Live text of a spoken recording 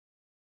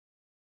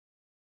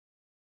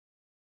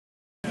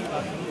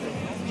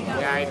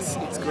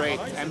it's great.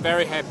 I'm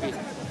very happy.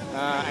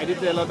 I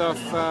did a lot of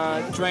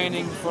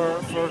training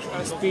for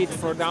speed,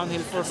 for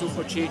downhill, for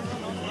Super G,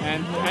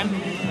 and I'm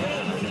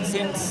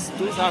since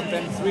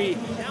 2003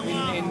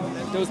 in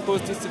those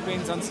both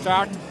disciplines on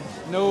start.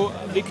 No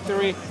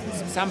victory,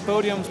 some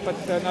podiums, but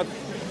not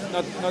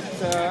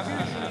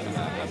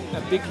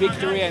a big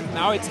victory, and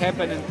now it's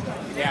happening.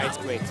 Yeah, it's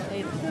great.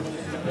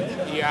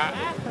 Yeah,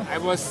 I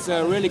was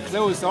really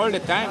close all the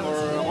time,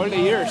 or all the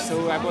years,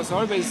 so I was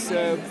always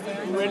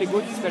really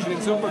good, especially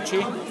in Super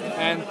G,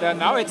 and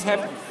now it's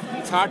happened.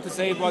 It's hard to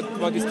say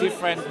what is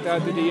different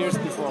to the years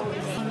before.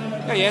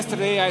 Yeah,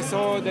 yesterday I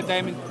saw that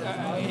I'm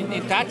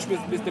in touch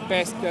with the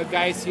best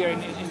guys here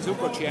in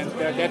Super G, and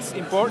that's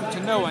important to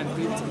know, and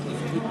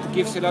it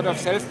gives a lot of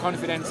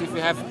self-confidence if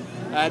you have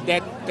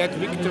that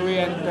victory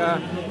and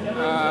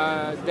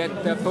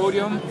that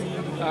podium,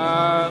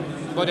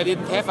 what I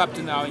didn't have up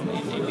to now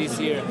in this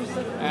year,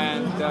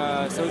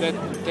 and so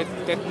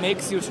that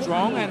makes you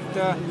strong, and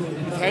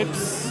it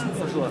helps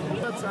for sure.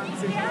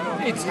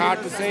 It's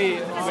hard to say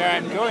where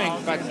I'm going,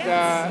 but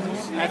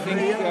I think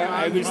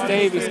I will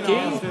stay with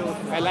skill.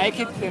 I like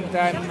it, and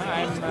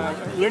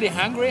I'm really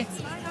hungry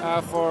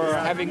for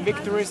having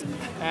victories,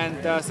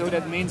 and so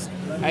that means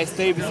I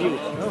stay with you.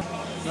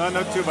 No,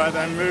 not too bad.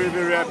 I'm very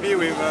happy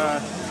with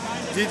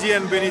Didier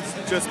and Benny. It's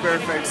just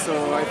perfect.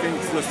 So I think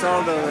the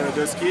start of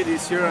the ski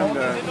this year and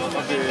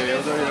of the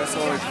other year,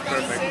 so it's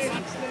perfect.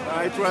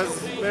 It was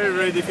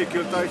very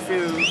difficult. I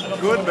feel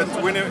good, but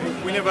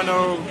we never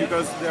know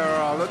because there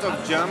are a lot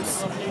of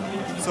jumps.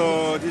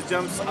 So these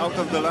jumps out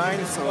of the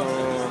line, so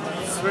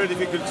it's very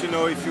difficult to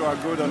know if you are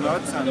good or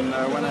not. And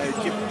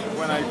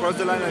when I cross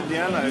the line at the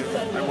end,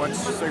 I watch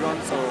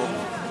second. So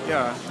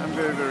yeah, I'm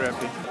very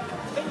happy.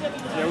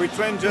 Yeah, we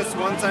trained just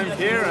one time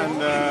here, and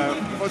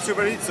for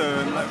Super G, it's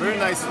a very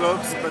nice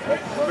slopes, but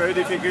very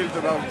difficult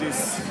about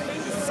these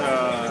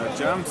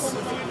jumps.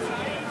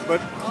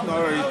 But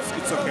no,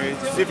 it's okay.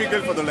 It's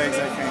difficult for the legs,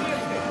 I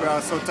think. We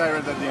are so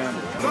tired at the end.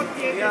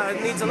 Yeah,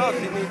 it needs a lot.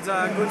 It needs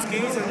good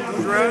skis and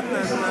good run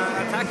and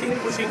attacking,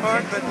 pushing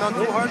hard, but not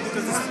too hard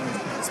because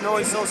the snow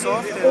is so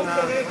soft. And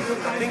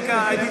I think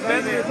I did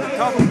better at the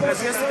top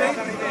as yesterday,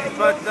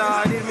 but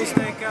I did a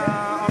mistake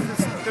after the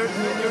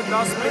third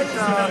last split.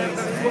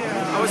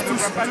 I was too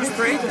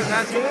straight and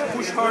had to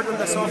push hard on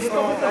the soft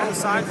snow on the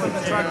side from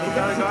the track with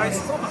the other guys,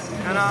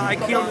 and I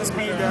killed the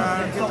speed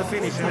till the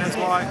finish, and that's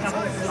why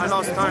I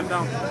lost time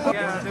down.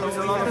 Yeah, there was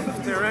a lot of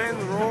terrain,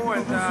 raw,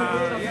 and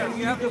yeah,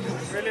 you have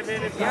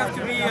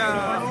to be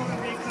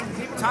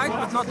tight,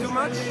 but not too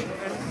much.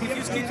 And if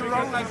you ski too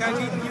long, like I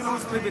did, you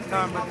lose a little bit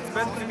time. But it's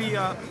better to be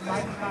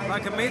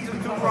like a meter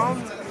too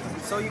round,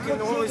 so you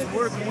can always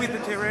work with the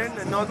terrain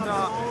and not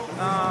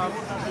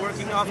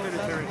working after the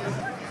terrain.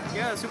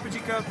 Yeah, Super G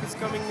Cup is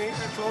coming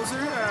closer.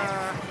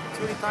 It's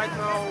really tight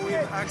now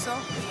with Axel,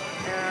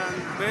 and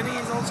Benny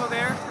is also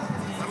there.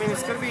 I mean,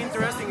 it's going to be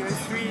interesting. There's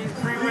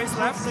three races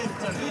left,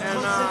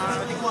 and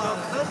I think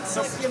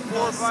top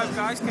 4 or 5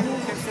 guys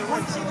can still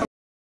win.